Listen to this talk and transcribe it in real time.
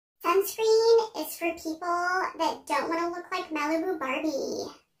Sunscreen is for people that don't want to look like Malibu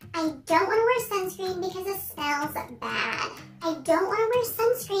Barbie. I don't want to wear sunscreen because it smells bad. I don't want to wear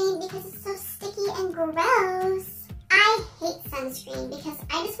sunscreen because it's so sticky and gross. I hate sunscreen because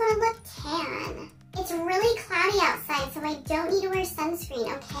I just want to look tan. It's really cloudy outside, so I don't need to wear sunscreen,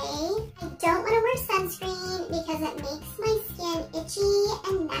 okay? I don't want to wear sunscreen because it makes my skin itchy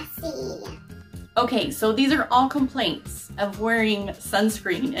and nasty. Okay, so these are all complaints of wearing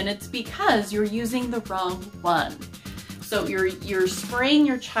sunscreen, and it's because you're using the wrong one. So you're spraying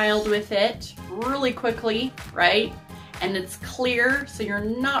your child with it really quickly, right? And it's clear, so you're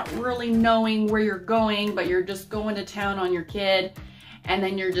not really knowing where you're going, but you're just going to town on your kid, and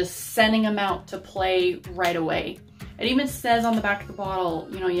then you're just sending them out to play right away. It even says on the back of the bottle,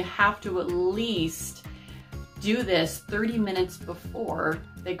 you know, you have to at least do this 30 minutes before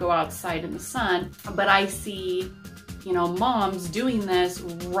they go outside in the sun. But I see, you know, moms doing this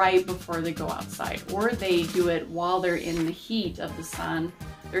right before they go outside, or they do it while they're in the heat of the sun.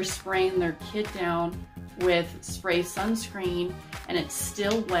 They're spraying their kid down with spray sunscreen, and it's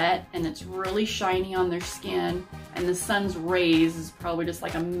still wet and it's really shiny on their skin, and the sun's rays is probably just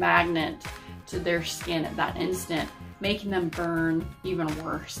like a magnet to their skin at that instant, making them burn even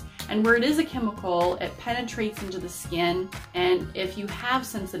worse. And where it is a chemical, it penetrates into the skin, and if you have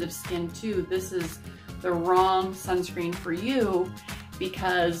sensitive skin too, this is the wrong sunscreen for you,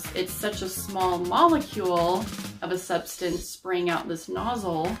 because it's such a small molecule of a substance spraying out this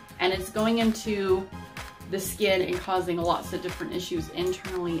nozzle, and it's going into the skin and causing lots of different issues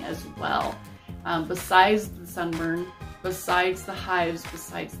internally as well, besides the sunburn, besides the hives,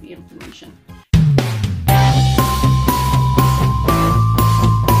 besides the inflammation.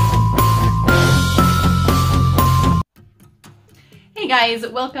 Hey guys,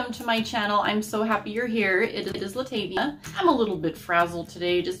 welcome to my channel. I'm so happy you're here. It is Latavia. I'm a little bit frazzled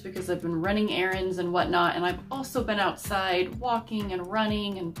today just because I've been running errands and whatnot, and I've also been outside walking and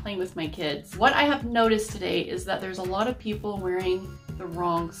running and playing with my kids. What I have noticed today is that there's a lot of people wearing the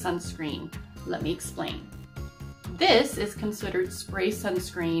wrong sunscreen. Let me explain. This is considered spray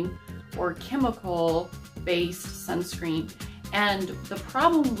sunscreen or chemical-based sunscreen, and the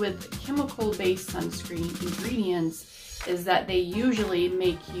problem with chemical-based sunscreen ingredients is that they usually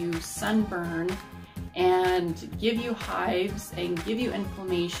make you sunburn and give you hives and give you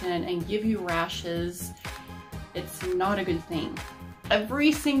inflammation and give you rashes. It's not a good thing.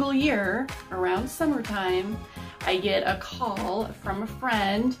 Every single year around summertime, I get a call from a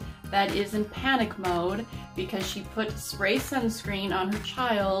friend that is in panic mode because she put spray sunscreen on her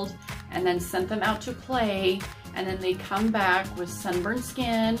child and then sent them out to play, and then they come back with sunburned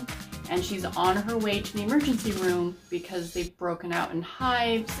skin, and she's on her way to the emergency room because they've broken out in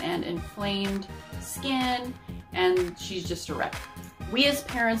hives and inflamed skin, and she's just a wreck. We as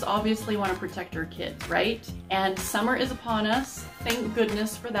parents obviously want to protect our kids, right? And summer is upon us, thank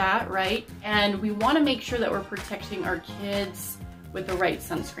goodness for that, right? And we want to make sure that we're protecting our kids with the right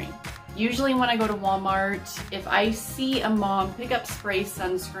sunscreen. Usually when I go to Walmart, if I see a mom pick up spray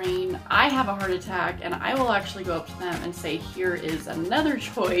sunscreen, I have a heart attack, and I will actually go up to them and say, here is another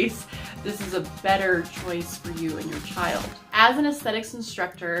choice. This is a better choice for you and your child. As an aesthetics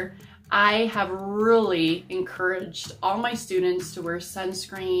instructor, I have really encouraged all my students to wear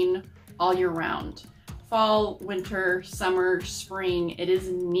sunscreen all year round. Fall, winter, summer, spring, it is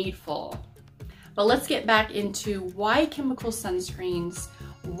needful. But let's get back into why chemical sunscreens,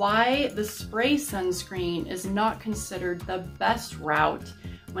 why the spray sunscreen is not considered the best route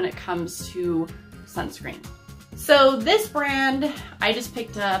when it comes to sunscreen. So this brand I just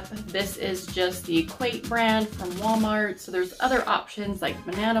picked up, this is just the Equate brand from Walmart. So there's other options like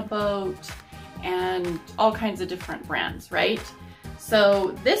Banana Boat and all kinds of different brands, right?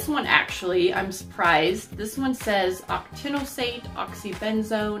 So this one actually, I'm surprised, this one says octinoxate,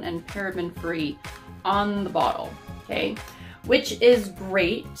 oxybenzone, and paraben free on the bottle, okay? Which is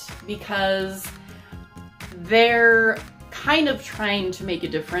great because they're kind of trying to make a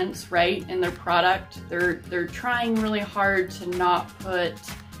difference, right, in their product. They're trying really hard to not put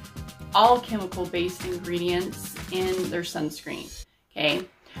all chemical-based ingredients in their sunscreen, okay?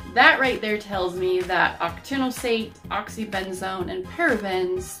 That right there tells me that octinoxate, oxybenzone, and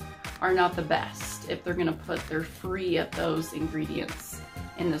parabens are not the best if they're gonna put their free of those ingredients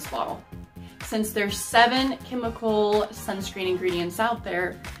in this bottle. Since there's 7 chemical sunscreen ingredients out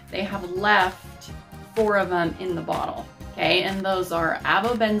there, they have left 4 of them in the bottle, okay? And those are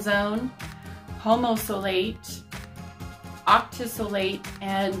avobenzone, homosolate, octisolate,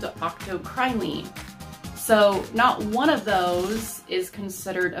 and octocrylene. So not one of those is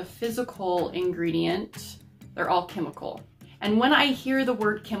considered a physical ingredient. They're all chemical. And when I hear the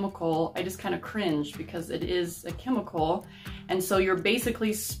word chemical, I just kind of cringe because it is a chemical. And so you're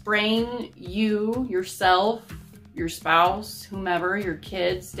basically spraying yourself, your spouse, whomever, your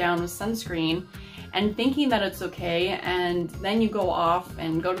kids down with sunscreen and thinking that it's okay. And then you go off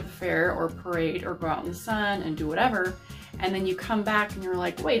and go to the fair or parade or go out in the sun and do whatever. And then you come back and you're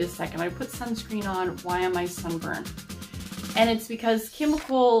like, wait a second, I put sunscreen on, why am I sunburned? And it's because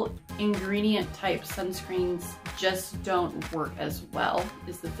chemical ingredient type sunscreens just don't work as well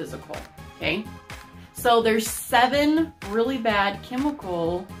as the physical, okay? So there's 7 really bad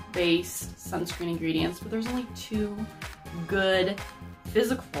chemical based sunscreen ingredients, but there's only 2 good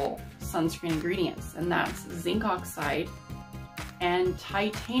physical sunscreen ingredients, and that's zinc oxide and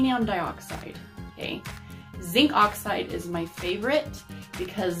titanium dioxide, okay? Zinc oxide is my favorite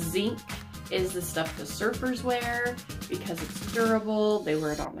because zinc is the stuff the surfers wear because it's durable, they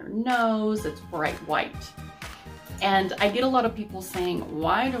wear it on their nose, it's bright white. And I get a lot of people saying,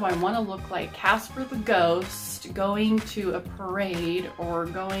 why do I want to look like Casper the Ghost going to a parade or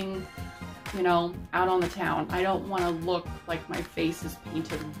going, you know, out on the town? I don't want to look like my face is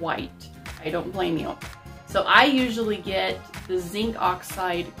painted white. I don't blame you. So I usually get the zinc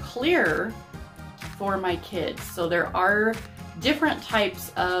oxide clear for my kids. So there are different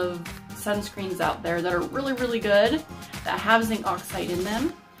types of sunscreens out there that are really, really good that have zinc oxide in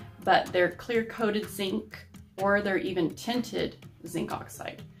them, but they're clear coated zinc or they're even tinted zinc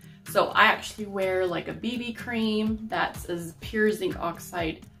oxide. So I actually wear like a BB cream that's a pure zinc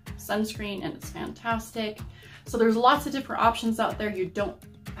oxide sunscreen and it's fantastic. So there's lots of different options out there. You don't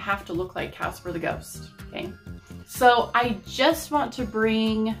have to look like Casper the Ghost, okay? So I just want to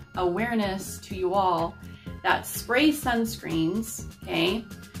bring awareness to you all that spray sunscreens, okay,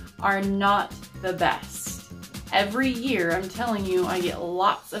 are not the best. Every year, I'm telling you, I get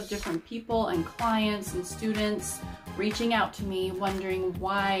lots of different people and clients and students reaching out to me wondering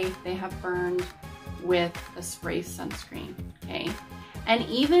why they have burned with a spray sunscreen, okay? And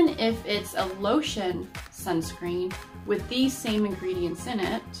even if it's a lotion sunscreen with these same ingredients in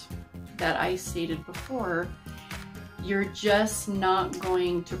it that I stated before, you're just not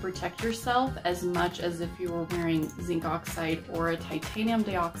going to protect yourself as much as if you were wearing zinc oxide or a titanium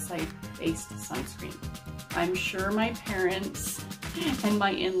dioxide based sunscreen. I'm sure my parents and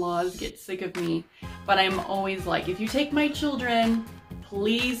my in-laws get sick of me, but I'm always like, if you take my children,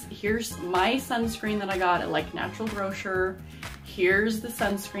 please, here's my sunscreen that I got at like Natural Grocer. Here's the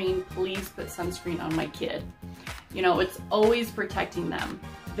sunscreen, please put sunscreen on my kid. You know, it's always protecting them.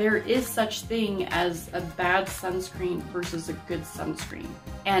 There is such thing as a bad sunscreen versus a good sunscreen.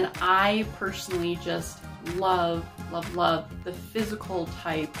 And I personally just love, love, love the physical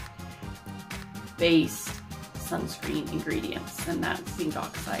type based sunscreen ingredients, and that's zinc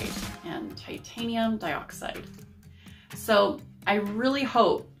oxide and titanium dioxide. So I really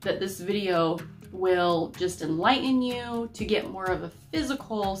hope that this video will just enlighten you to get more of a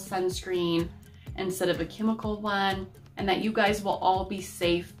physical sunscreen instead of a chemical one, and that you guys will all be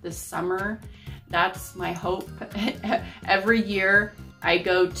safe this summer. That's my hope. Every year I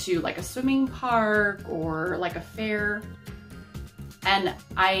go to like a swimming park or like a fair, and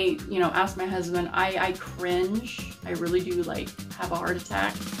I, you know, ask my husband, I cringe. I really do like have a heart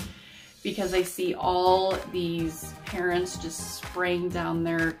attack because I see all these parents just spraying down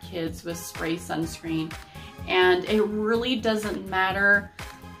their kids with spray sunscreen. And it really doesn't matter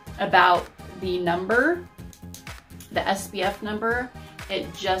about the number, the SPF number,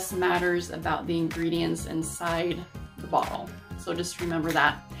 it just matters about the ingredients inside the bottle. So just remember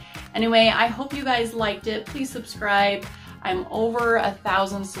that. Anyway, I hope you guys liked it. Please subscribe. I'm over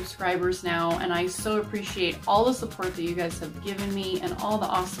 1,000 subscribers now, and I so appreciate all the support that you guys have given me and all the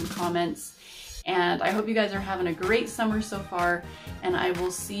awesome comments. And I hope you guys are having a great summer so far, and I will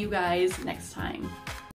see you guys next time.